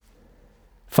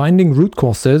Finding root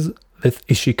causes with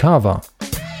Ishikawa.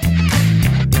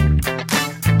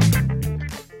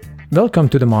 Welcome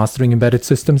to the Mastering Embedded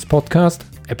Systems podcast,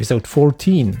 episode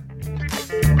 14.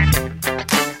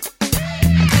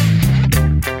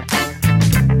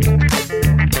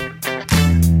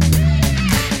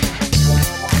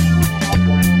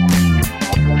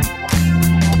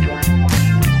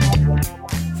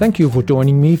 Thank you for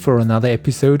joining me for another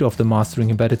episode of the Mastering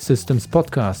Embedded Systems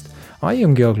podcast. I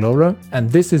am Georg Lohrer, and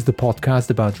this is the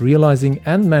podcast about realizing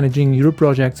and managing your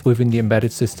projects within the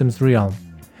embedded systems realm.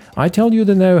 I tell you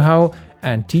the know-how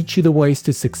and teach you the ways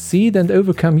to succeed and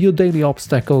overcome your daily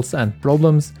obstacles and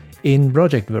problems in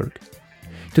project work.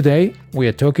 Today, we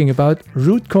are talking about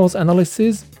root cause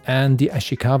analysis and the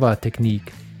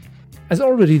Ishikawa-technique. As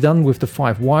already done with the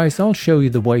 5 whys, I'll show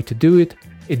you the way to do it,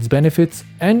 its benefits,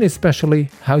 and especially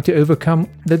how to overcome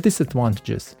the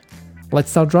disadvantages.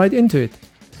 Let's start right into it.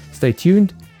 Stay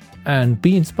tuned and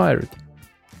be inspired.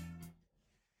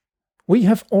 We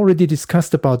have already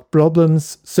discussed about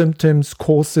problems, symptoms,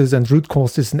 causes and root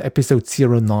causes in episode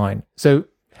 09. So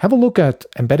have a look at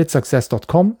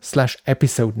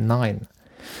embeddedsuccess.com/episode 9.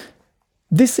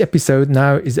 This episode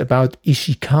now is about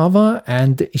Ishikawa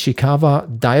and the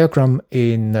Ishikawa diagram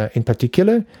in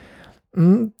particular.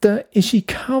 The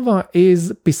Ishikawa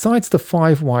is, besides the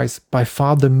 5 whys, by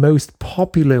far the most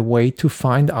popular way to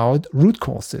find out root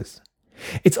causes.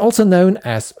 It's also known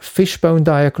as fishbone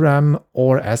diagram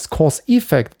or as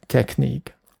cause-effect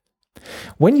technique.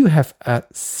 When you have a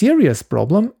serious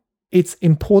problem, it's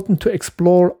important to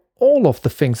explore all of the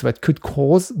things that could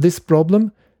cause this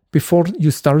problem before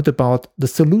you start about the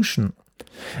solution.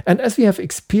 And as we have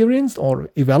experienced or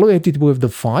evaluated with the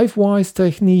 5 whys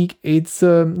technique,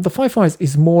 the 5 whys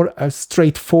is more a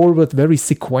straightforward, very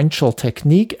sequential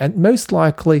technique, and most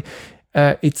likely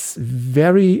it's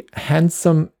very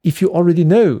handsome if you already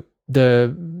know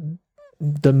the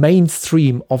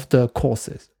mainstream of the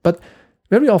causes. But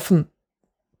very often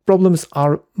problems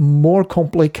are more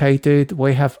complicated.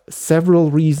 We have several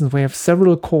reasons, we have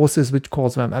several causes which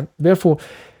cause them, and therefore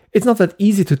it's not that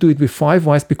easy to do it with 5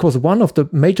 whys, because one of the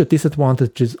major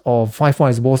disadvantages of 5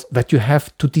 whys was that you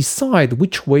have to decide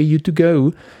which way you to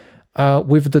go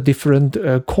with the different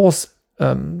cause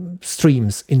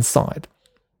streams inside.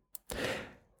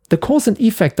 The cause and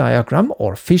effect diagram,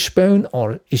 or fishbone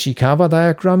or Ishikawa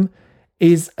diagram,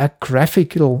 is a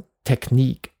graphical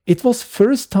technique. It was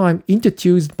first time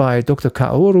introduced by Dr.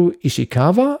 Kaoru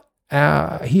Ishikawa.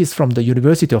 He is from the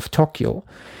University of Tokyo,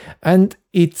 and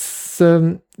it's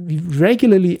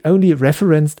regularly only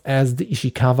referenced as the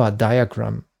Ishikawa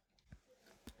diagram.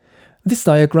 This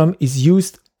diagram is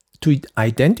used to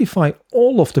identify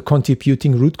all of the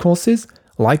contributing root causes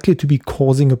likely to be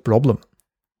causing a problem.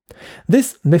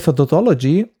 This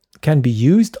methodology can be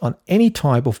used on any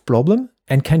type of problem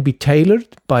and can be tailored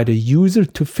by the user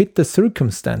to fit the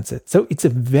circumstances. So it's a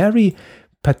very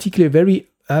particular, very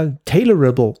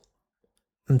tailorable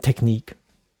technique.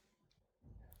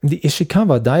 The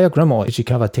Ishikawa diagram or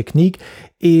Ishikawa technique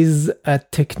is a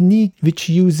technique which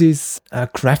uses a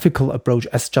graphical approach,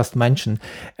 as just mentioned,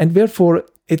 and therefore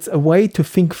it's a way to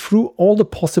think through all the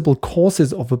possible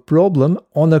causes of a problem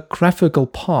on a graphical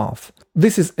path.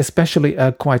 This is especially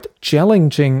a quite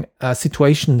challenging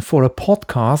situation for a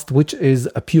podcast, which is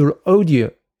a pure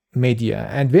audio media,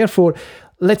 and therefore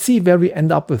let's see where we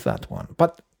end up with that one.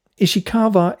 But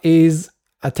Ishikawa is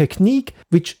a technique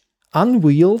which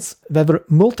unveils there are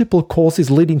multiple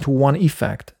causes leading to one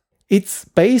effect. It's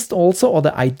based also, or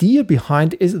the idea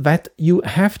behind is that you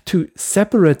have to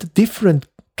separate different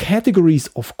categories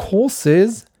of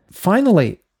causes.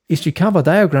 Finally, Ishikawa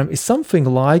diagram is something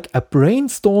like a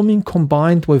brainstorming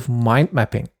combined with mind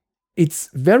mapping. It's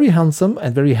very handsome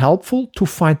and very helpful to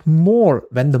find more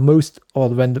than the most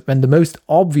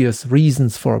obvious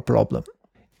reasons for a problem.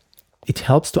 It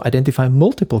helps to identify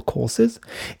multiple causes.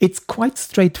 It's quite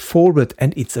straightforward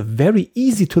and it's a very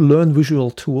easy to learn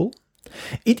visual tool.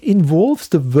 It involves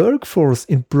the workforce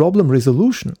in problem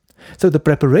resolution. So the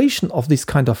preparation of this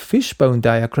kind of fishbone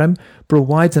diagram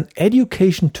provides an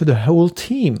education to the whole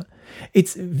team.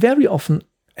 It's very often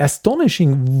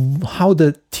astonishing how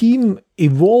the team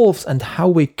evolves and how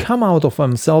we come out of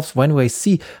themselves when we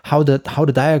see how the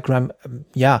diagram,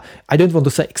 I don't want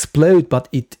to say explode, but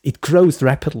it grows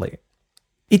rapidly.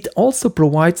 It also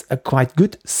provides a quite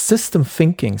good system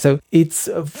thinking. So it's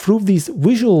through these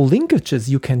visual linkages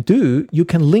you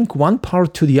can link one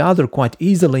part to the other quite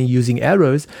easily using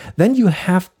arrows. Then you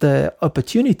have the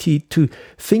opportunity to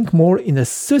think more in a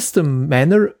system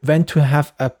manner than to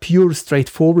have a pure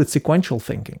straightforward sequential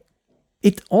thinking.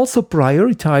 It also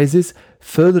prioritizes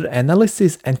further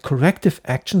analysis and corrective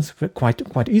actions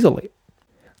quite easily.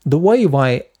 The way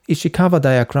why Ishikawa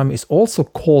diagram is also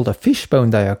called a fishbone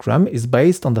diagram is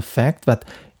based on the fact that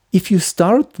if you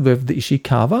start with the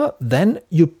Ishikawa, then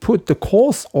you put the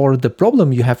cause or the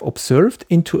problem you have observed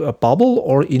into a bubble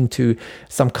or into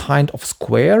some kind of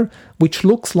square, which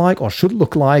looks like or should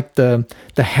look like the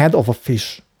head of a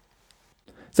fish.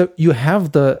 So you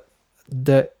have the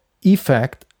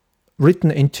effect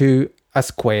written into a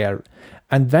square,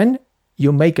 and then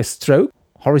you make a stroke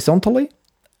horizontally,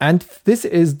 and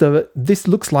this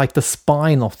looks like the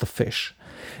spine of the fish.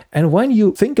 And when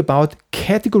you think about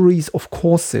categories of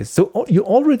causes, so you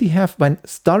already have, when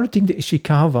starting the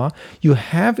Ishikawa, you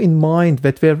have in mind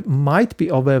that there might be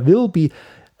or there will be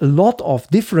a lot of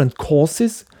different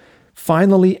causes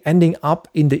finally ending up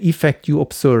in the effect you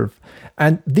observe.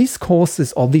 And these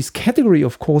causes or this category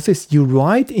of causes you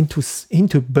write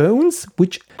into bones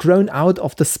which grown out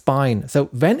of the spine. So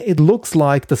when it looks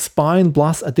like the spine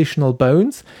plus additional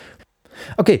bones.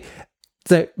 Okay,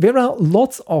 so there are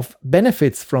lots of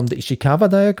benefits from the Ishikawa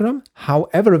diagram.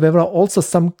 However, there are also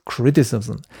some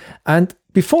criticism. And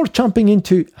before jumping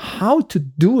into how to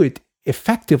do it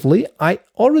effectively, I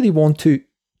already want to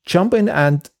jump in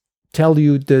and tell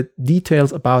you the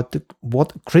details about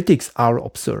what critics are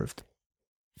observed.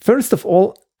 First of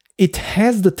all, it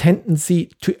has the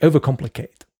tendency to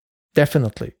overcomplicate.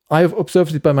 Definitely. I have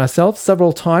observed it by myself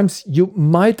several times. You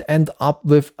might end up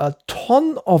with a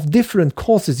ton of different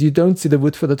causes. You don't see the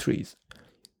wood for the trees.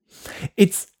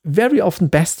 It's very often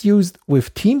best used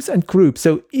with teams and groups.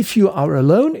 So if you are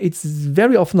alone, it's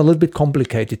very often a little bit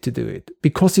complicated to do it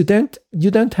because you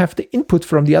don't have the input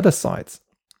from the other sides.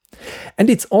 And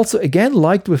it's also, again,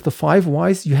 like with the 5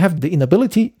 whys, you have the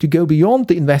inability to go beyond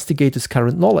the investigator's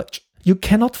current knowledge. You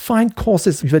cannot find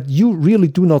causes that you really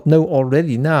do not know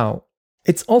already now.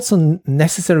 It's also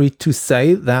necessary to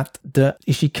say that the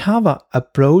Ishikawa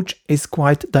approach is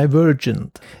quite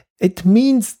divergent. It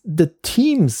means the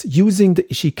teams using the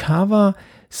Ishikawa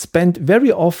spend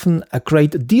very often a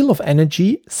great deal of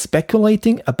energy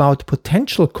speculating about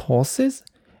potential causes,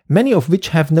 many of which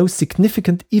have no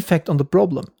significant effect on the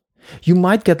problem. You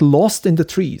might get lost in the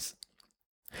trees.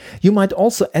 You might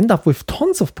also end up with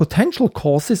tons of potential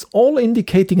causes, all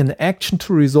indicating an action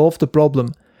to resolve the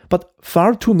problem, but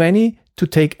far too many to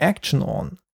take action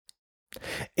on.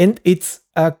 And it's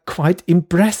a quite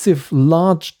impressive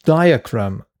large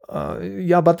diagram.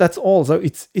 But that's all. So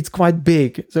it's quite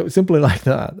big. So simply like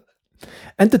that.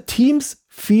 And the teams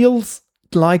feels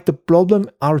like the problem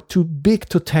are too big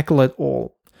to tackle at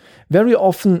all. Very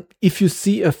often, if you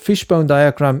see a fishbone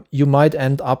diagram, you might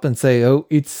end up and say, oh,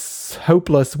 it's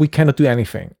hopeless, we cannot do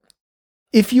anything.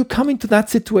 If you come into that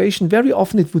situation, very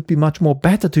often it would be much more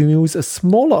better to use a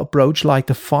smaller approach like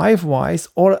the 5 whys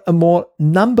or a more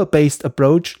number-based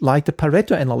approach like the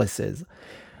Pareto analysis.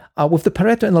 With the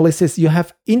Pareto analysis, you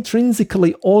have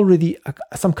intrinsically already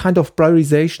some kind of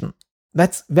prioritization.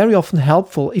 That's very often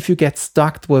helpful if you get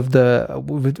stuck with the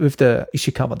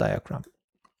Ishikawa diagram.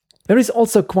 There is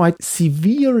also quite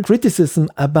severe criticism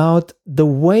about the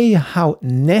way how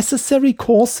necessary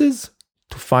causes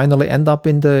to finally end up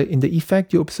in the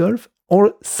effect you observe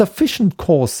or sufficient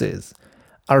causes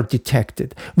are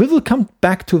detected. We will come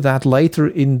back to that later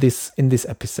in this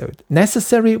episode.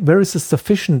 Necessary versus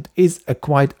sufficient is a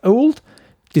quite old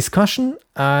discussion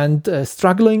and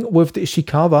struggling with the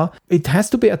Ishikawa. It has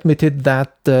to be admitted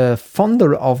that the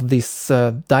founder of this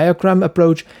diagram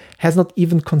approach has not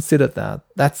even considered that.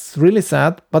 That's really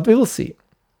sad, but we will see.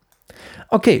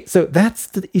 Okay, so that's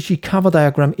the Ishikawa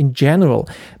diagram in general.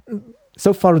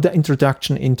 So far, the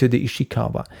introduction into the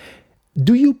Ishikawa.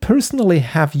 Do you personally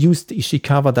have used the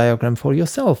Ishikawa diagram for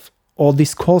yourself, or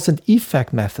this cause and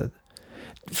effect method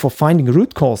for finding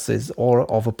root causes or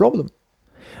of a problem?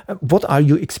 What are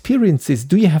your experiences?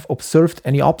 Do you have observed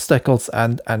any obstacles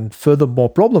and furthermore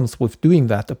problems with doing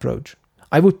that approach?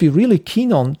 I would be really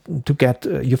keen on to get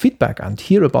your feedback and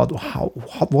hear about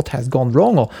what has gone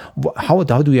wrong or how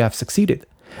do you have succeeded.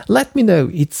 Let me know.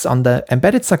 It's on the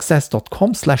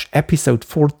embeddedsuccess.com/episode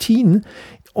 14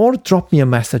 or drop me a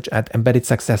message at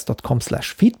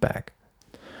embeddedsuccess.com/feedback.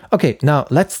 Okay, now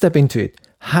let's step into it.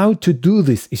 How to do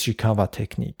this Ishikawa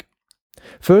technique.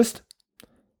 First,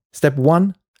 step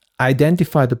 1,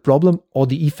 identify the problem or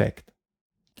the effect.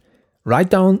 Write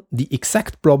down the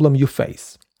exact problem you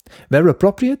face. Where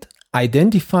appropriate,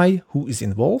 identify who is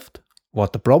involved,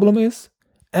 what the problem is,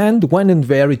 and when and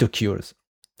where it occurs.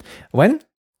 When,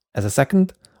 as a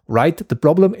second, write the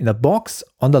problem in a box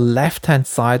on the left-hand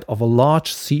side of a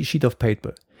large sheet of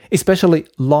paper. Especially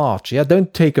large,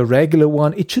 don't take a regular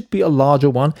one, it should be a larger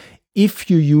one if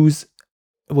you use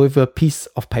with a piece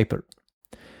of paper.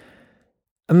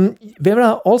 There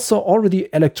are also already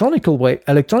electronic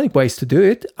ways to do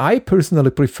it. I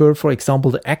personally prefer, for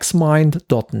example, the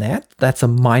xmind.net. That's a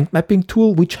mind mapping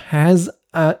tool which has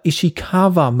a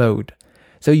Ishikawa mode.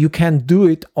 So you can do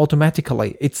it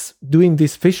automatically. It's doing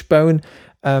this fishbone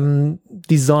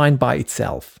design by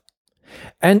itself.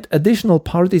 And additional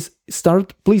part is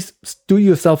please do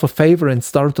yourself a favor and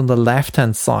start on the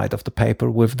left-hand side of the paper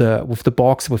with the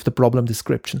box with the problem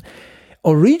description.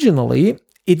 Originally,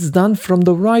 it's done from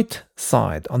the right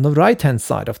side, on the right-hand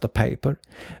side of the paper.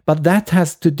 But that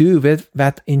has to do with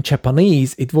that in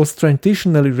Japanese, it was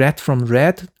traditionally read from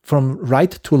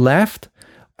right to left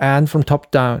and from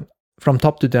top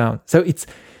to down. So it's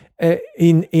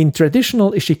in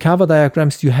traditional Ishikawa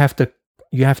diagrams, you have the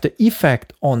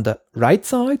effect on the right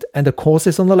side and the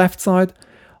causes on the left side.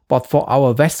 But for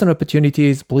our Western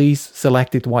opportunities, please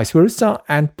select it vice versa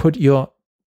and put your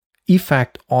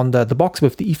effect on the box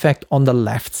with the effect on the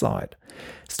left side.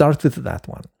 Start with that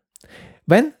one.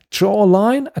 Then draw a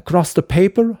line across the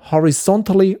paper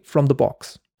horizontally from the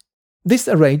box. This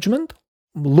arrangement,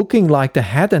 looking like the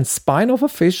head and spine of a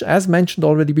fish, as mentioned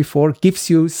already before, gives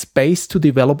you space to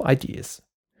develop ideas.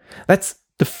 That's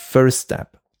the first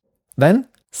step. Then,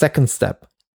 second step.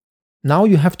 Now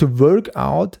you have to work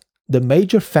out the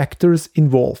major factors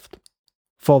involved.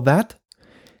 For that,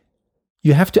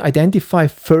 you have to identify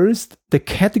first the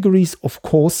categories of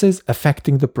causes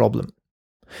affecting the problem.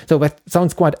 So that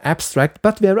sounds quite abstract,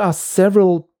 but there are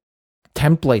several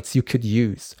templates you could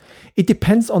use. It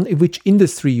depends on which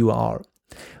industry you are.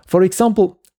 For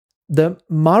example, for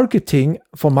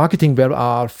marketing there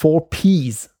are 4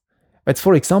 P's. But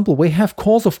for example, we have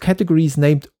cause of categories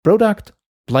named product,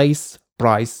 place,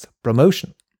 price,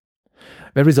 promotion.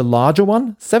 There is a larger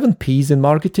one, 7 P's in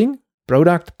marketing: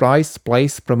 product, price,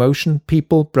 place, promotion,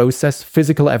 people, process,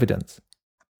 physical evidence.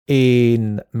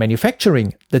 In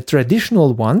manufacturing, the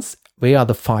traditional ones, they are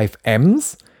the 5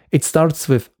 M's. It starts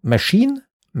with machine,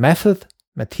 method,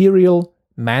 material,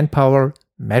 manpower,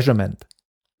 measurement.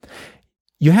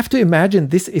 You have to imagine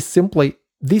these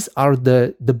are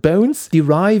the bones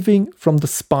deriving from the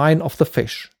spine of the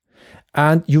fish.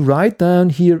 And you write down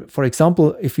here, for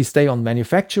example, if you stay on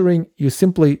manufacturing, you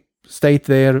simply state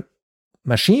there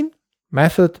machine,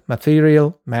 method,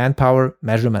 material, manpower,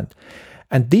 measurement.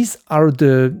 And these are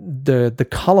the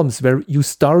columns where you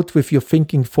start with your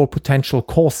thinking for potential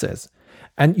causes.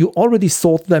 And you already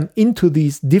sort them into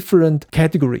these different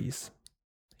categories.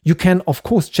 You can, of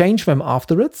course, change them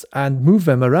afterwards and move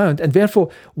them around. And therefore,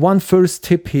 one first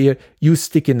tip here, use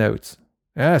sticky notes.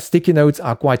 Sticky notes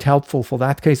are quite helpful for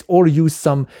that case. Or use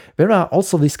there are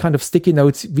also these kind of sticky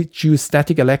notes which use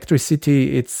static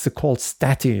electricity. It's called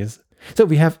statis. So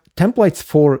we have templates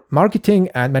for marketing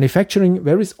and manufacturing.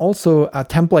 There is also a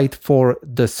template for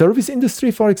the service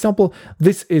industry, for example.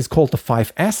 This is called the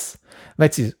 5S,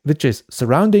 which is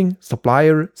surrounding,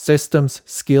 supplier, systems,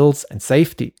 skills, and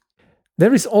safety.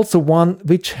 There is also one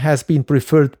which has been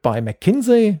preferred by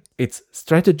McKinsey. It's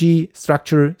strategy,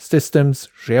 structure, systems,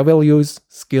 share values,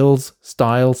 skills,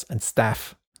 styles, and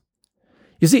staff.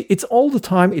 You see, it's all the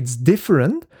time, it's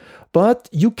different, but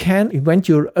you can invent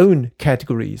your own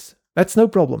categories. That's no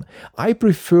problem. I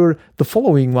prefer the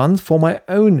following ones for my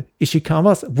own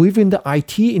Ishikawas within the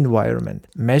IT environment.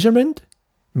 Measurement,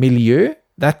 milieu,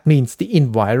 that means the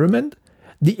environment,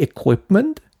 the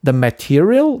equipment, the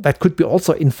material, that could be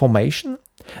also information,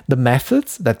 the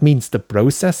methods, that means the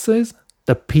processes,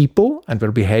 the people and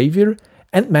their behavior,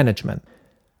 and management.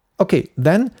 Okay,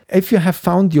 then if you have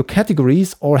found your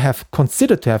categories or have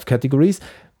considered to have categories,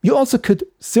 you also could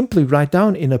simply write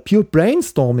down in a pure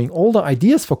brainstorming all the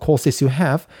ideas for courses you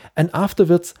have and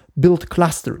afterwards build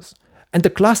clusters. And the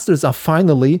clusters are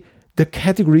finally the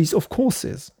categories of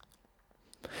courses.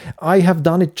 I have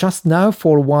done it just now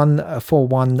for one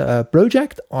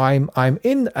project I'm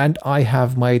in, and I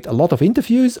have made a lot of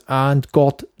interviews and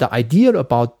got the idea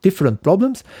about different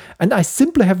problems, and I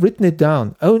simply have written it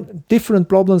down. Different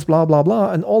problems, blah blah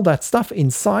blah, and all that stuff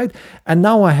inside. And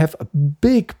now I have a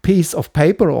big piece of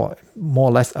paper, or more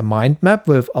or less a mind map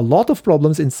with a lot of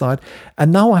problems inside.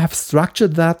 And now I have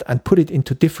structured that and put it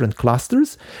into different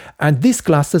clusters, and these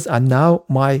clusters are now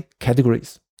my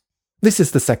categories. This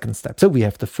is the second step. So we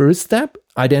have the first step,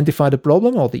 identify the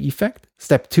problem or the effect.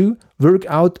 Step 2, work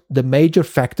out the major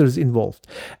factors involved.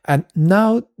 And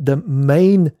now the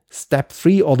main step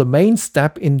 3 or the main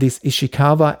step in this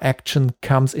Ishikawa action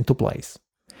comes into place.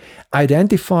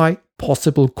 Identify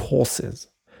possible causes.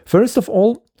 First of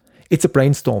all, it's a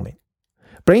brainstorming.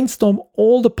 Brainstorm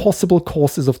all the possible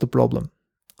causes of the problem.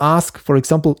 Ask, for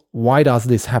example, why does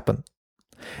this happen?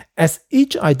 As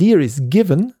each idea is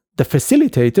given, the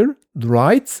facilitator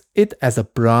writes it as a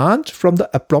branch from the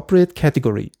appropriate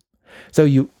category. So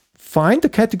you find the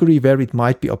category where it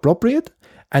might be appropriate,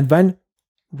 and then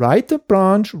write the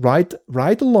branch, write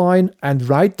a line, and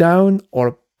write down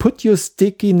or put your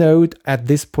sticky note at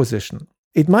this position.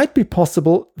 It might be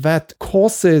possible that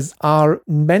courses are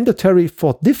mandatory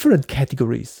for different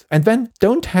categories, and then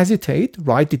don't hesitate,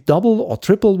 write it double or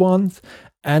triple once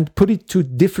and put it to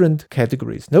different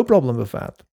categories. No problem with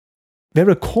that. Where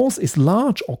a course is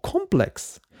large or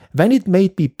complex, then it may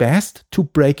be best to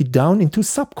break it down into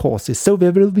sub-courses. So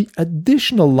there will be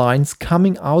additional lines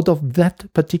coming out of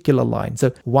that particular line.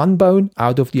 So one bone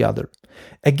out of the other.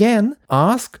 Again,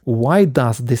 ask why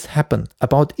does this happen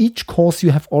about each course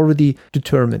you have already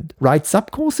determined. Write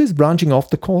sub-courses branching off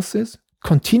the courses.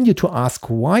 Continue to ask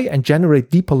why and generate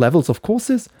deeper levels of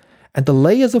courses. And the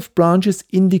layers of branches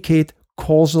indicate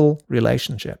causal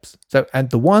relationships. So, and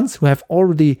the ones who have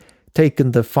already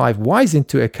taken the 5 whys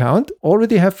into account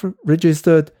already have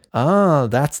registered,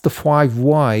 that's the 5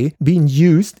 why being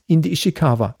used in the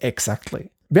Ishikawa.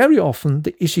 Exactly. Very often,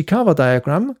 the Ishikawa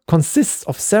diagram consists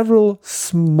of several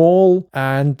small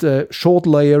and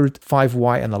short-layered 5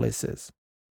 why analyses.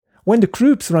 When the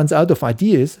groups runs out of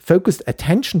ideas, focus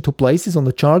attention to places on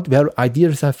the chart where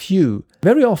ideas are few.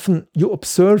 Very often, you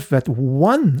observe that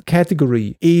one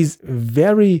category is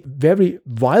very, very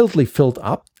wildly filled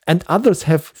up, and others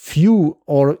have few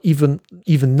or even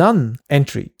none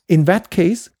entry. In that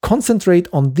case, concentrate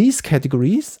on these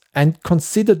categories and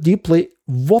consider deeply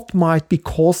what might be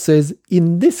courses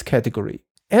in this category.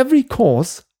 Every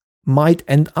course might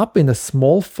end up in a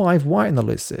small 5 why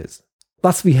analysis.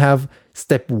 Thus, we have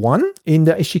step 1 in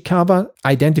the Ishikawa,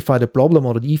 identify the problem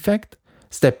or the defect.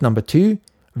 Step number 2,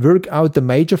 work out the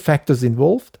major factors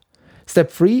involved. Step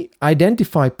 3,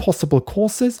 identify possible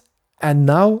courses. And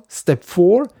now, step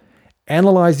 4,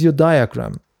 analyze your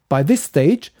diagram. By this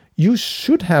stage, you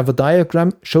should have a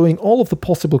diagram showing all of the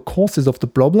possible causes of the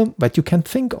problem that you can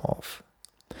think of.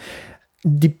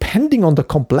 Depending on the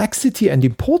complexity and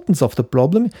importance of the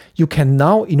problem, you can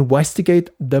now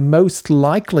investigate the most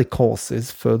likely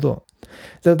causes further.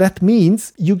 So that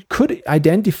means you could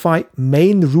identify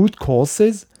main root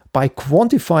causes by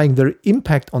quantifying their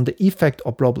impact on the effect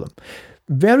or problem.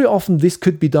 Very often this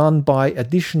could be done by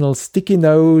additional sticky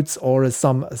notes or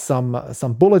some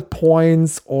bullet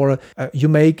points, or you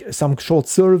make some short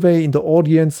survey in the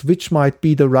audience which might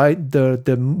be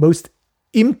the most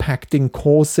impacting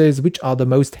causes, which are the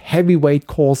most heavyweight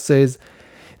causes,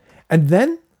 and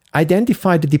then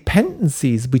identify the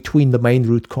dependencies between the main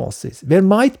root causes. There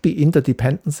might be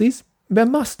interdependencies, there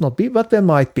must not be, but there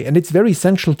might be, and it's very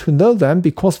essential to know them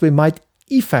because they might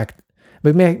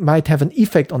have an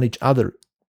effect on each other.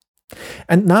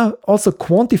 And now also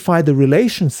quantify the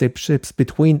relationships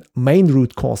between main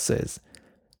root causes.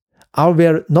 Are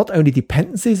there not only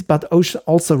dependencies but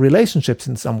also relationships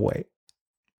in some way?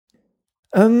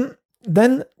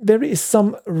 Then there is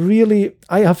some really,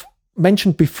 I have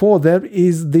mentioned before, there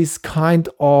is this kind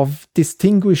of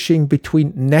distinguishing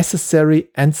between necessary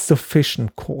and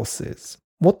sufficient causes.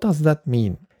 What does that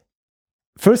mean?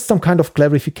 First, some kind of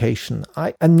clarification.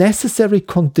 A necessary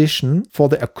condition for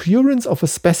the occurrence of a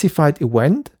specified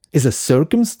event is a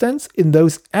circumstance in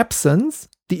whose absence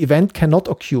the event cannot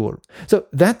occur. So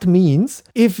that means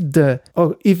if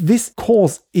this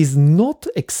cause is not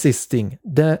existing,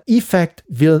 the effect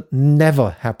will never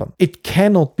happen. It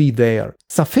cannot be there.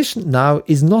 Sufficient now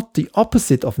is not the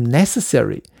opposite of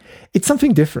necessary. It's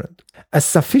something different. A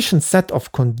sufficient set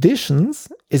of conditions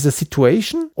is a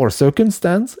situation or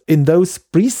circumstance in those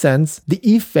presents the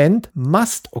event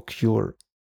must occur.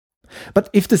 But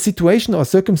if the situation or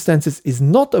circumstances is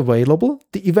not available,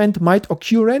 the event might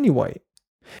occur anyway.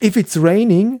 If it's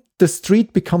raining, the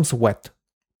street becomes wet.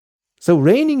 So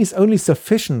raining is only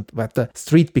sufficient that the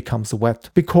street becomes wet,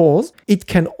 because it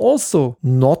can also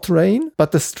not rain,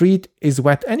 but the street is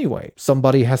wet anyway.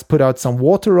 Somebody has put out some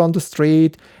water on the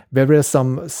street, there were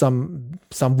some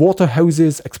water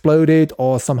hoses exploded,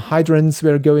 or some hydrants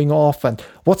were going off, and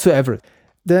whatsoever.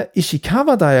 The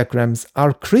Ishikawa diagrams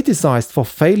are criticized for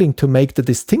failing to make the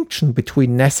distinction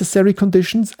between necessary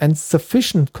conditions and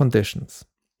sufficient conditions.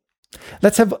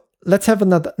 Let's have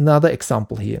another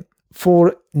example here.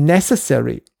 For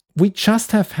necessary, we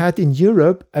just have had in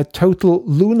Europe a total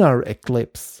lunar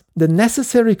eclipse. The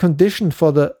necessary condition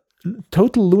for the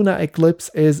total lunar eclipse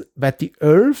is that the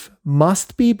Earth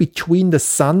must be between the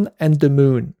Sun and the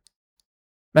Moon.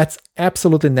 That's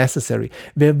absolutely necessary.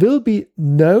 There will be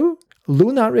no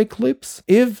lunar eclipse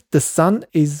if the Sun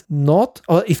is not,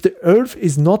 or if the Earth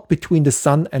is not between the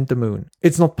Sun and the Moon.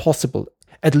 It's not possible.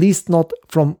 At least not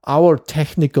from our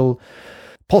technical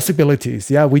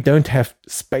possibilities. Yeah, we don't have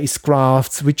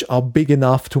spacecrafts which are big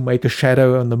enough to make a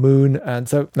shadow on the moon. And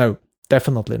so, no,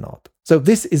 definitely not. So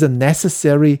this is a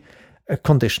necessary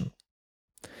condition.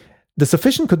 The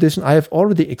sufficient condition I have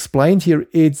already explained here,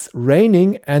 it's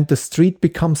raining and the street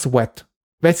becomes wet.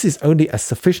 This is only a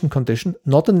sufficient condition,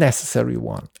 not a necessary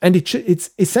one. And it's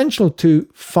essential to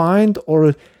find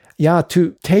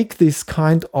to take this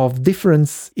kind of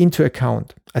difference into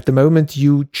account. At the moment,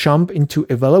 you jump into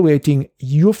evaluating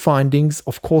your findings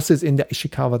of courses in the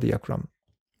Ishikawa diagram.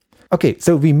 Okay,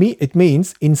 so it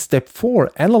means in step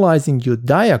 4, analyzing your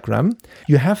diagram,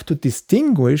 you have to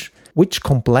distinguish which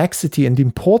complexity and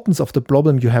importance of the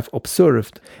problem you have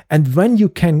observed. And when you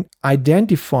can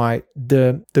identify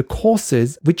the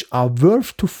courses which are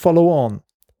worth to follow on.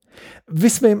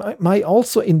 This might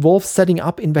also involve setting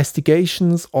up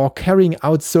investigations or carrying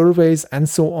out surveys and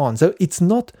so on. So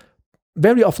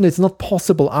very often it's not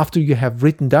possible after you have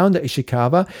written down the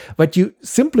Ishikawa, but you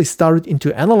simply start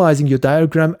into analyzing your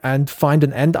diagram and find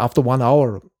an end after 1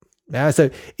 hour. Yeah, so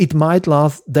it might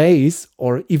last days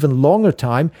or even longer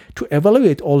time to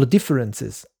evaluate all the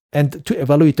differences and to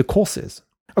evaluate the courses.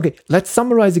 Okay, let's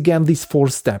summarize again these 4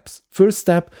 steps. First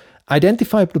step,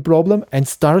 identify the problem and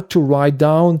start to write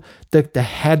down the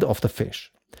head of the fish.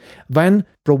 Then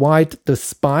provide the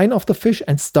spine of the fish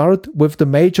and start with the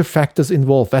major factors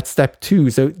involved. That's step 2.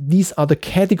 So these are the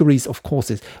categories of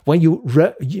courses where you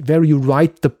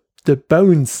write the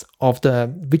bones of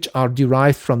which are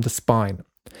derived from the spine.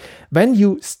 Then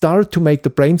you start to make the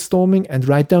brainstorming and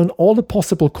write down all the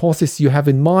possible courses you have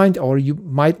in mind, or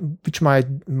which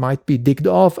might be digged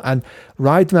off, and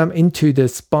write them into the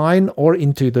spine or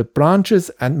into the branches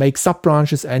and make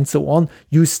sub-branches and so on.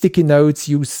 Use sticky notes,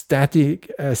 use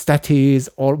statis,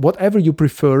 or whatever you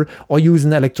prefer, or use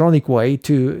an electronic way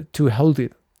to hold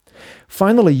it.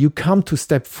 Finally, you come to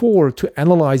step 4 to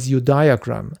analyze your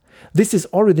diagram. This is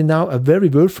already now a very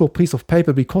worthwhile piece of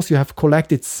paper because you have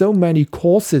collected so many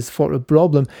courses for a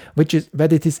problem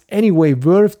that it is anyway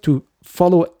worth to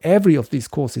follow every of these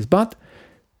courses. But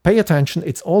pay attention,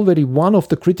 it's already one of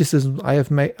the criticisms I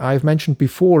have mentioned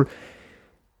before.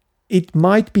 It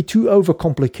might be too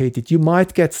overcomplicated. You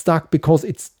might get stuck because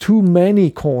it's too many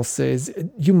courses.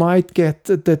 You might get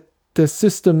the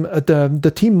system,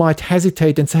 the team might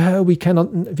hesitate and say, "Oh, we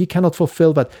cannot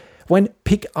fulfill that." When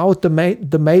pick out the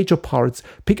major parts,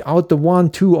 pick out the 1,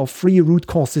 2, or 3 root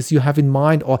causes you have in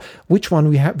mind, or which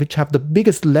have the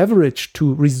biggest leverage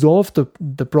to resolve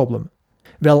the problem.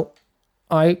 Well,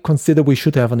 I consider we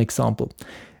should have an example.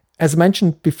 As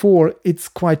mentioned before, it's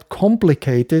quite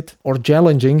complicated or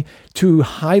challenging to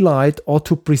highlight or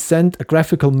to present a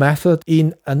graphical method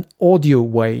in an audio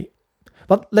way.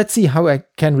 But let's see how I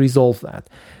can resolve that.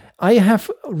 I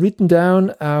have written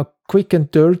down a quick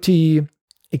and dirty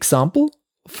example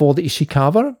for the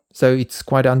Ishikawa, so it's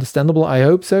quite understandable, I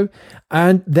hope so.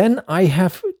 And then I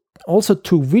have also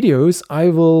 2 videos I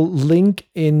will link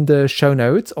in the show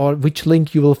notes, or which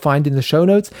link you will find in the show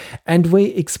notes, and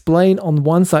we explain on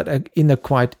one side in a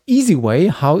quite easy way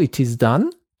how it is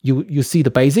done. You see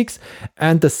the basics,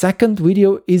 and the second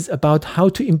video is about how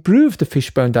to improve the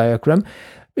fishbone diagram,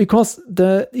 because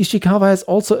the Ishikawa has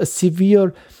also a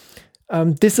severe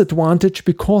disadvantage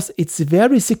because it's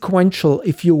very sequential.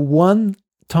 If you one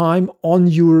time on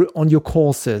your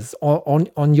courses or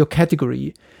on your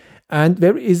category, and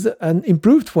there is an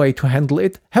improved way to handle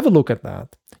it, have a look at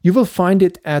that. You will find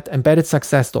it at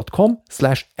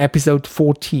embeddedsuccess.com/episode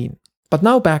 14. But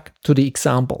now back to the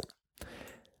example.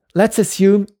 Let's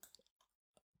assume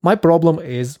my problem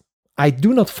is I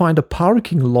do not find a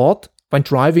parking lot when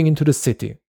driving into the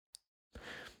city.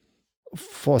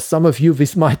 For some of you,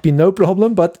 this might be no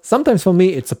problem, but sometimes for me,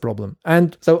 it's a problem.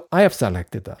 And so I have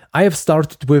selected that. I have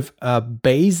started with a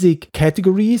basic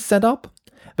category setup.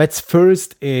 That's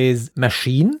first is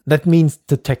machine. That means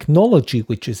the technology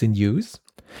which is in use.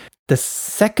 The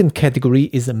second category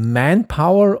is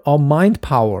manpower or mind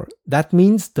power. That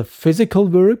means the physical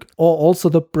work or also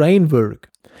the brain work.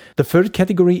 The third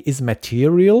category is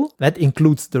material. That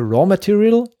includes the raw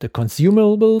material, the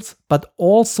consumables, but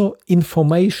also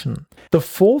information. The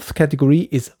fourth category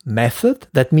is method.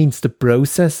 That means the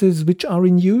processes which are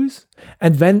in use.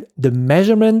 And then the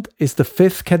measurement is the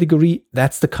fifth category.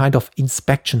 That's the kind of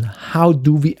inspection. How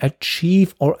do we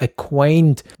achieve or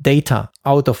acquaint data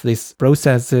out of these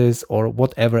processes or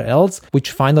whatever else,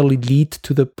 which finally lead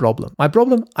to the problem? My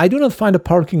problem, I do not find a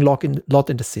parking lot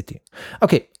in the city.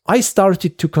 Okay, I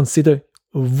started to consider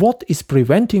what is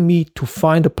preventing me to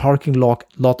find a parking lot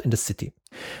in the city.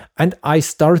 And I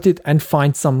started and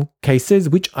find some cases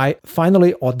which I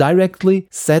finally or directly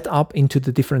set up into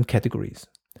the different categories.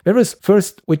 Whereas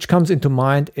first, which comes into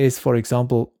mind is, for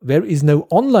example, there is no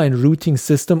online routing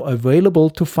system available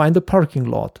to find a parking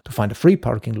lot, to find a free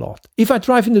parking lot. If I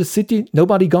drive into the city,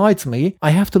 nobody guides me.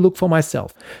 I have to look for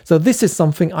myself. So this is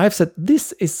something I've said,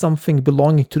 this is something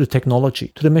belonging to the technology,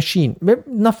 to the machine.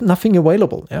 Nothing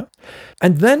available. Yeah.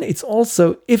 And then it's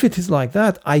also, if it is like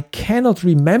that, I cannot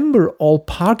remember all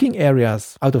parking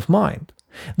areas out of mind.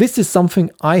 This is something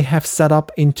I have set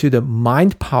up into the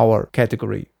mind power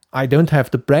category. I don't have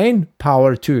the brain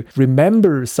power to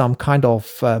remember some kind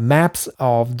of maps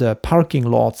of the parking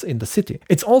lots in the city.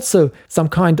 It's also some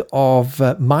kind of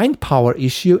mind power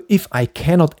issue if I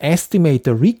cannot estimate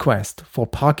the request for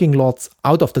parking lots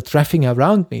out of the traffic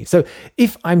around me. So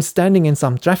if I'm standing in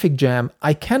some traffic jam,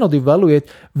 I cannot evaluate,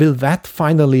 will that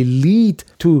finally lead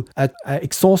to an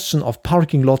exhaustion of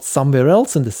parking lots somewhere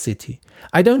else in the city?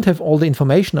 I don't have all the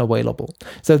information available.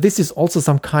 So this is also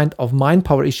some kind of mind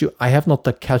power issue. I have not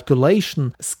the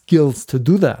calculation skills to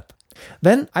do that.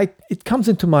 Then it comes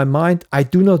into my mind, I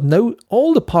do not know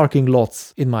all the parking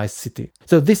lots in my city.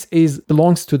 So this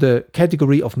belongs to the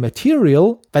category of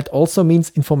material, that also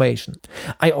means information.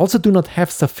 I also do not have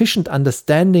sufficient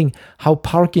understanding how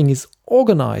parking is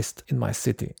organized in my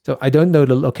city. So I don't know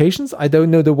the locations, I don't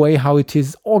know the way how it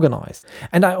is organized.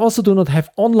 And I also do not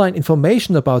have online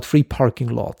information about free parking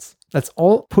lots. That's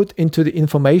all put into the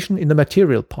information in the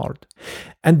material part.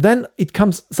 And then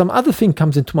some other thing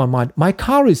comes into my mind. My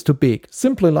car is too big,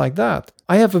 simply like that.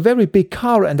 I have a very big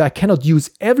car and I cannot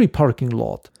use every parking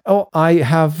lot. Or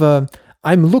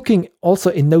I'm looking also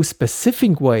in no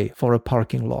specific way for a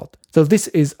parking lot. So this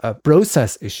is a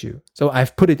process issue. So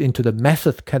I've put it into the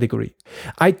method category.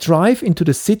 I drive into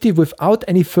the city without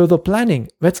any further planning.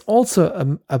 That's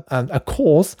also a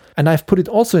cause, and I've put it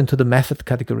also into the method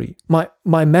category.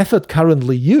 My method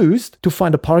currently used to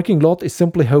find a parking lot is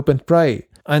simply hope and pray.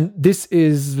 And this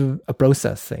is a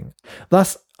process thing.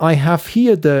 Thus, I have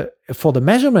here for the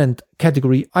measurement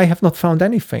category, I have not found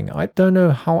anything. I don't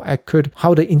know how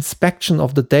the inspection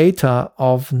of the data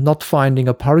of not finding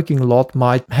a parking lot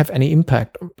might have any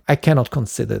impact. I cannot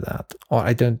consider that. Or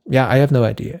I have no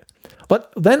idea.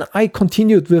 But then I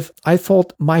continued with, I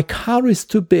thought my car is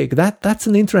too big. That's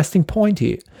an interesting point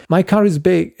here. My car is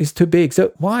too big.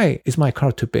 So why is my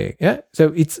car too big? Yeah.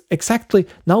 So it's exactly,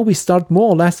 now we start more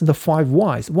or less in the 5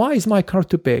 whys. Why is my car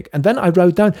too big? And then I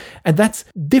wrote down, and that's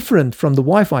different from the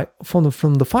Wi-Fi, from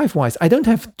the 5 whys. I don't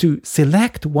have to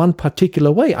select one particular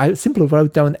way. I simply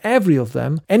wrote down any of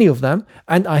them,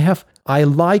 and I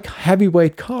like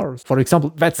heavyweight cars. For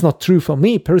example, that's not true for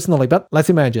me personally, but let's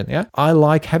imagine, yeah, I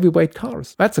like heavyweight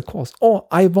cars. That's a cause. Or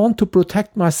I want to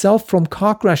protect myself from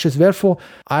car crashes. Therefore,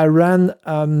 I ran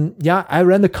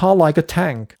the car like a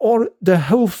tank. Or the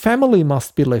whole family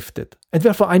must be lifted. And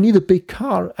therefore, I need a big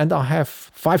car. And I have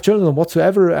 5 children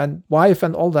whatsoever, and wife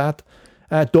and all that,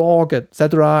 dog,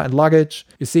 etc., and luggage.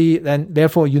 You see, then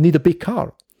therefore, you need a big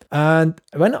car. And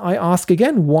when I ask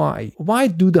again, why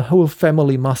do the whole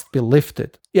family must be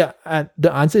lifted? Yeah, and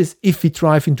the answer is, if we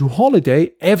drive into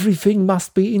holiday, everything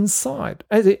must be inside.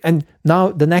 And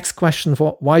now the next question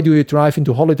for why do you drive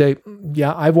into holiday?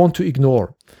 Yeah, I want to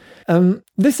ignore.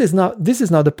 This is now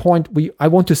the point I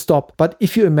want to stop. But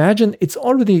if you imagine, it's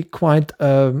already quite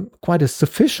a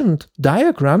sufficient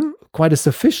diagram, quite a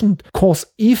sufficient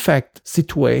cause-effect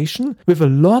situation with a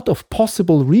lot of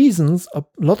possible reasons, a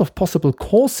lot of possible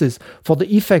causes for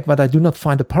the effect that I do not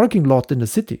find a parking lot in the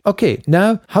city. Okay,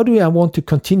 now how do I want to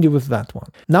continue with that one?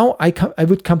 Now I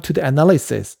would come to the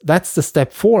analysis. That's the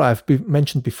step 4 I've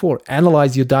mentioned before.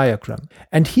 Analyze your diagram.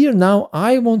 And here now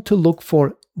I want to look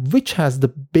for which has the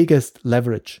biggest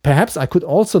leverage. Perhaps I could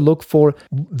also look for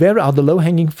where are the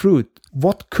low-hanging fruit.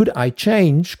 What could I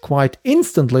change quite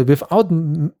instantly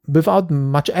without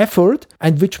much effort,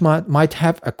 and which might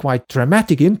have a quite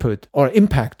dramatic input or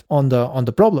impact on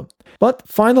the problem. But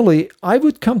finally, I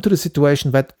would come to the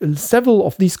situation that several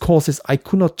of these causes I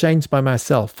could not change by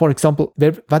myself. For example,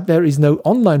 that there is no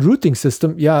online routing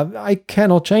system. Yeah, I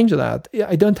cannot change that.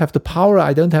 I don't have the power,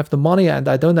 I don't have the money, and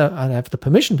I have the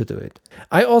permission to do it.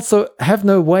 I also have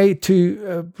no way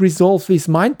to resolve these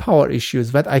mind power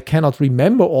issues that I cannot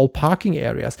remember all parking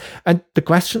areas. And the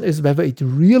question is whether it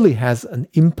really has an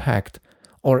impact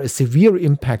or a severe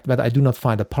impact that I do not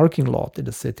find a parking lot in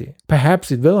the city.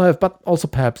 Perhaps it will have, but also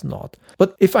perhaps not.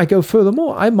 But if I go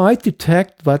furthermore, I might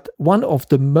detect that one of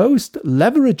the most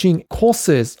leveraging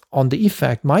causes on the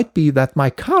effect might be that my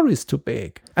car is too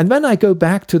big. And when I go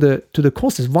back to the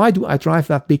courses, why do I drive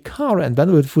that big car? And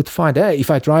then we would find, hey,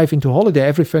 if I drive into holiday,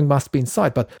 everything must be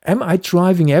inside. But am I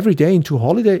driving every day into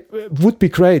holiday? Would be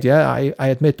great, yeah, I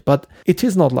admit, but it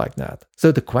is not like that.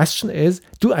 So the question is,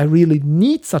 do I really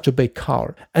need such a big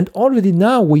car? And already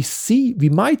now we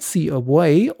might see a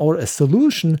way or a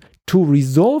solution to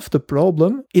resolve the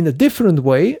problem in a different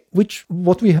way,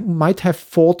 what we might have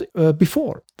thought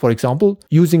before. For example,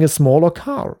 using a smaller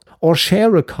car, or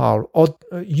share a car, or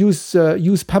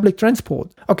use public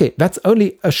transport. Okay, that's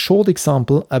only a short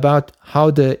example about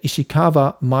how the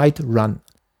Ishikawa might run.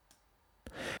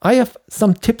 I have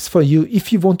some tips for you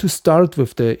if you want to start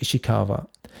with the Ishikawa.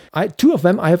 Two of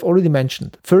them I have already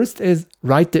mentioned. First is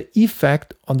write the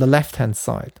effect on the left-hand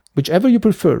side. Whichever you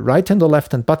prefer, right hand or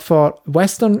left hand. But for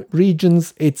Western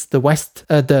regions, it's the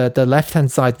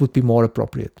left-hand side would be more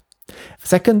appropriate.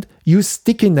 Second, use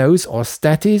sticky notes or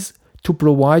statis to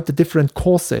provide the different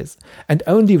courses, and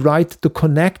only write the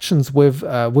connections with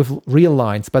real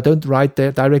lines, but don't write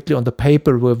there directly on the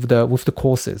paper with the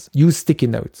courses. Use sticky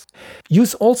notes.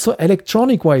 Use also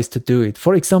electronic ways to do it.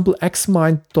 For example,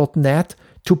 xmind.net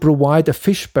to provide a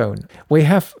fishbone.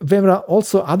 There are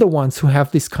also other ones who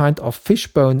have this kind of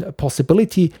fishbone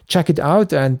possibility. Check it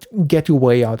out and get your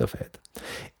way out of it.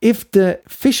 If the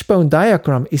fishbone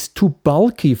diagram is too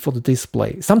bulky for the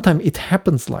display, sometimes it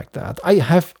happens like that. I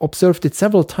have observed it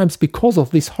several times because of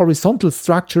this horizontal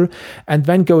structure, and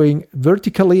when going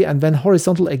vertically and then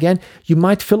horizontal again, you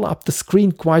might fill up the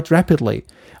screen quite rapidly.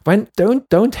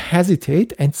 Don't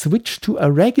hesitate and switch to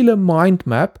a regular mind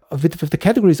map with the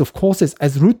categories of courses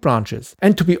as root branches.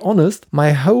 And to be honest,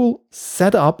 my whole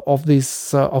setup of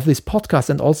this podcast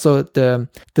and also the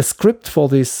script for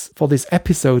this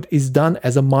episode is done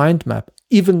as a mind map.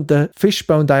 Even the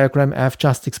fishbone diagram I've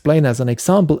just explained as an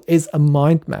example is a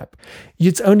mind map.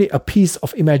 It's only a piece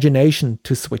of imagination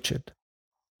to switch it.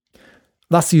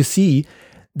 Thus, you see,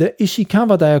 the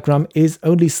Ishikawa diagram is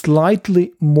only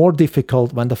slightly more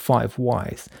difficult than the 5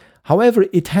 whys. However,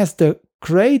 it has the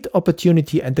great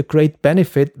opportunity and the great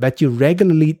benefit that you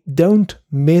regularly don't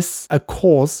miss a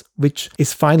course which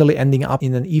is finally ending up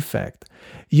in an effect.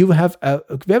 You have a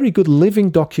very good living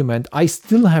document. I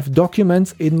still have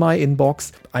documents in my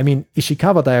inbox,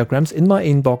 Ishikawa diagrams in my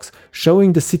inbox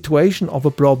showing the situation of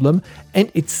a problem,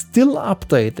 and it's still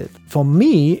updated. For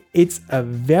me, it's a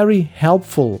very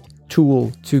helpful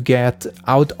tool to get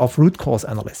out of root cause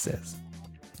analysis.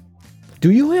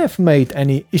 Do you have made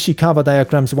any Ishikawa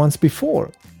diagrams once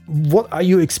before? What are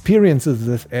your experiences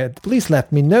with it? Please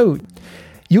let me know.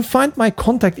 You find my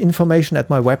contact information at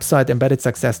my website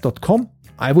embeddedsuccess.com.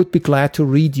 I would be glad to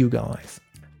read you guys.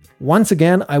 Once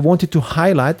again, I wanted to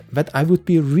highlight that I would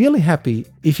be really happy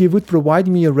if you would provide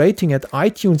me a rating at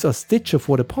iTunes or Stitcher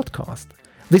for the podcast.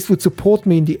 This would support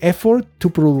me in the effort to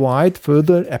provide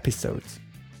further episodes.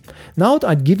 Now that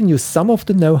I've given you some of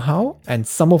the know-how and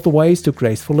some of the ways to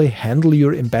gracefully handle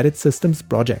your embedded systems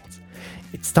projects,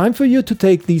 it's time for you to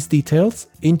take these details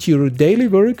into your daily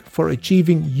work for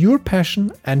achieving your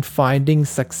passion and finding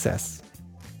success.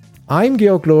 I'm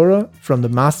Georg Lohrer from the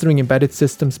Mastering Embedded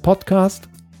Systems podcast.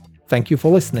 Thank you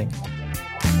for listening.